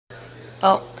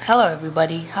Well, hello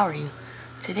everybody, how are you?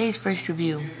 Today's first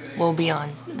review will be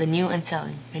on the new and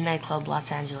selling Midnight Club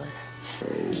Los Angeles.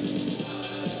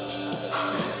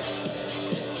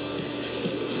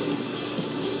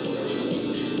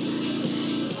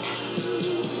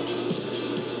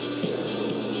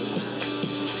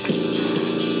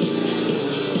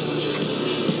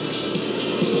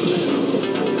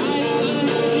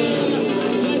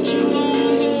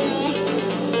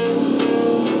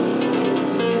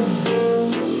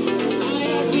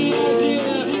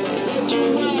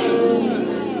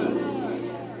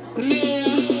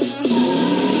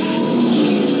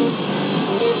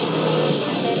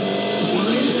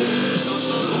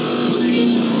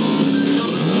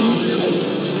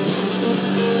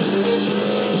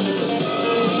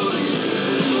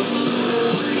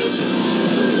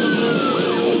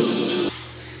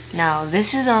 Now,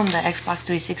 this is on the Xbox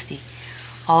 360,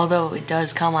 although it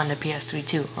does come on the PS3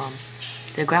 too.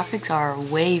 The graphics are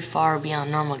way far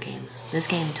beyond normal games. This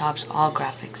game tops all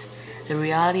graphics. The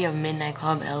reality of Midnight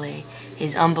Club LA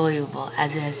is unbelievable,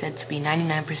 as it is said to be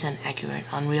 99%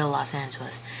 accurate on real Los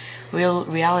Angeles. Real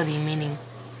reality meaning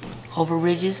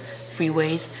overbridges,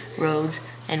 freeways, roads,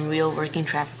 and real working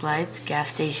traffic lights, gas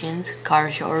stations, car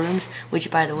showrooms,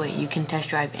 which by the way, you can test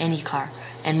drive any car,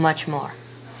 and much more.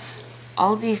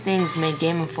 All of these things make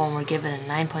Game Informer give it a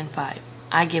 9.5.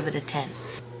 I give it a 10.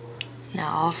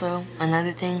 Now also,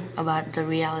 another thing about the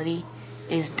reality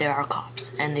is there are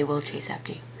cops, and they will chase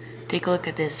after you. Take a look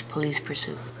at this police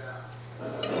pursuit.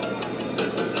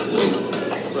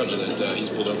 Roger that, he's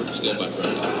pulled over. Stand by,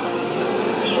 friend.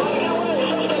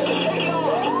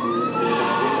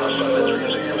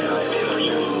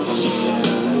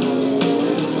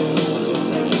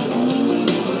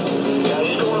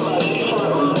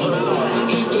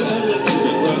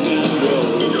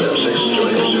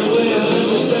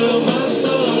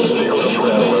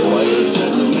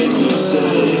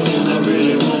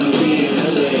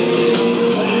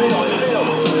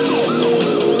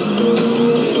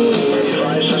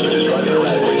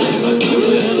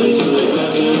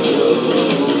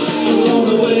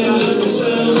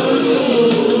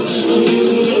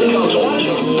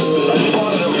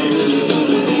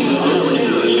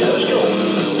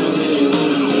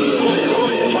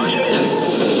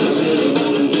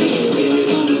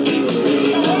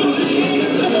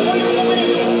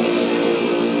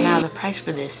 Price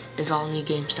for this is all new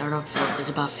game startup for is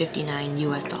about $59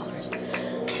 US.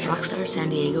 Rockstar San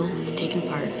Diego has taken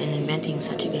part in inventing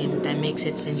such a game that makes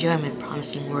its enjoyment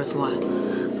promising worthwhile.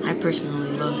 I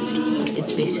personally love this game.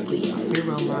 It's basically a free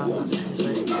roam around Los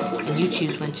Angeles, and you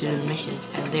choose when to do the missions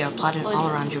as they are plotted all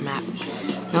around your map.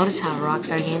 Notice how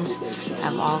Rockstar Games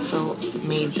have also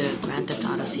made the Grand Theft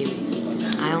Auto series.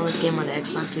 I own this game on the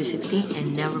Xbox 360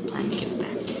 and never plan to give it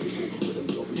back.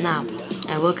 Now,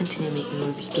 I will continue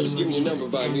making game reviews,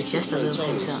 and just a little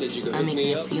hint up, I'm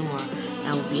making a few more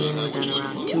that will be in within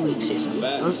around 2 weeks or so.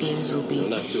 Those games will be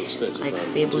like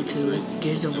Fable 2,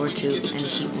 Gears of War 2, and a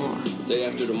heap more.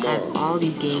 I have all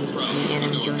these games with me, and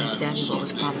I'm enjoying exactly what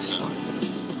was promised for.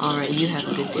 Alright, you have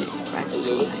a good day.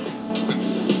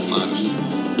 Risewiththelive. Modest.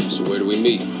 So where do we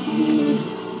meet?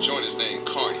 Joint is named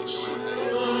Carnies.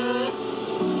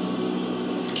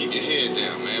 Keep your head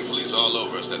down, man. Police all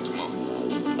over us at the moment.